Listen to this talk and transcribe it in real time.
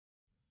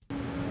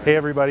Hey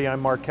everybody,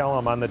 I'm Mark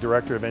Kellum. I'm the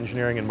Director of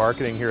Engineering and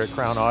Marketing here at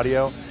Crown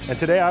Audio. And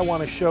today I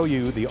want to show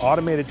you the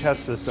automated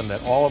test system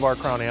that all of our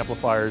Crown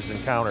amplifiers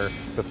encounter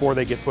before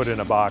they get put in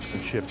a box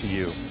and shipped to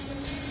you.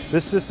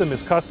 This system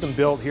is custom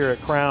built here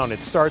at Crown.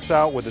 It starts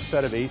out with a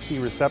set of AC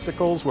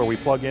receptacles where we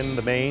plug in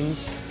the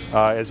mains.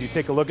 As you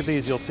take a look at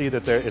these, you'll see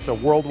that it's a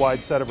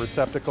worldwide set of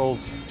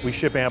receptacles. We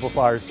ship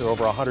amplifiers to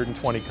over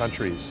 120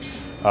 countries.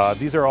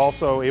 These are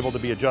also able to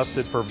be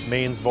adjusted for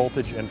mains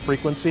voltage and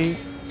frequency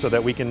so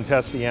that we can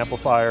test the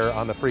amplifier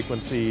on the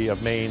frequency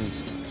of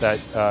mains that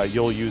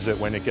you'll use it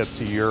when it gets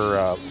to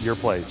your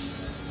place.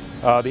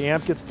 The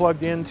amp gets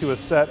plugged into a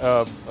set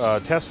of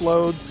test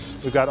loads.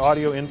 We've got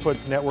audio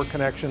inputs, network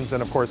connections,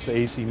 and of course the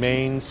AC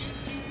mains.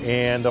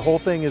 And the whole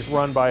thing is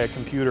run by a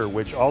computer,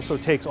 which also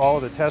takes all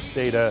of the test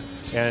data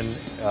and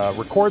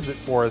records it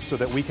for us so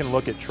that we can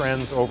look at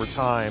trends over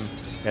time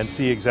and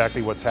see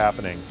exactly what's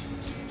happening.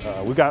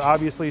 We've got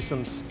obviously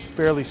some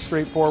fairly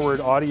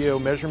straightforward audio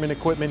measurement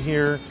equipment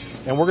here,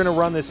 and we're going to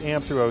run this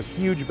amp through a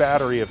huge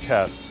battery of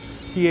tests.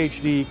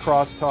 THD,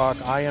 crosstalk,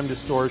 IM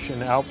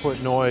distortion,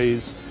 output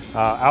noise,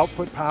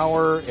 output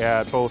power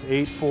at both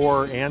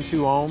 8.4 and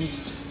 2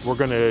 ohms. We're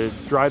going to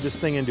drive this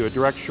thing into a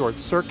direct short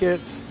circuit.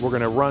 We're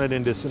going to run it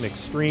into some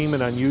extreme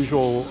and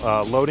unusual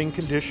loading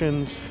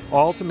conditions,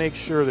 all to make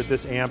sure that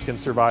this amp can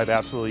survive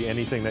absolutely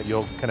anything that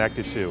you'll connect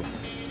it to.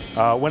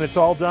 When it's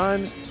all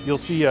done, you'll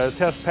see a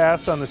test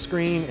pass on the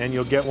screen and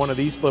you'll get one of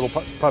these little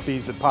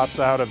puppies that pops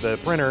out of the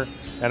printer.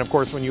 And of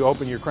course, when you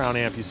open your Crown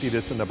amp, you see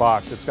this in the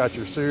box. It's got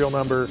your serial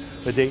number,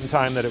 the date and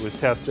time that it was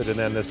tested, and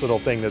then this little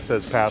thing that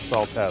says passed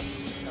all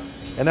tests.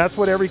 And that's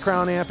what every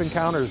Crown amp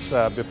encounters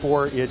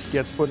before it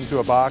gets put into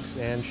a box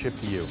and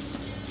shipped to you.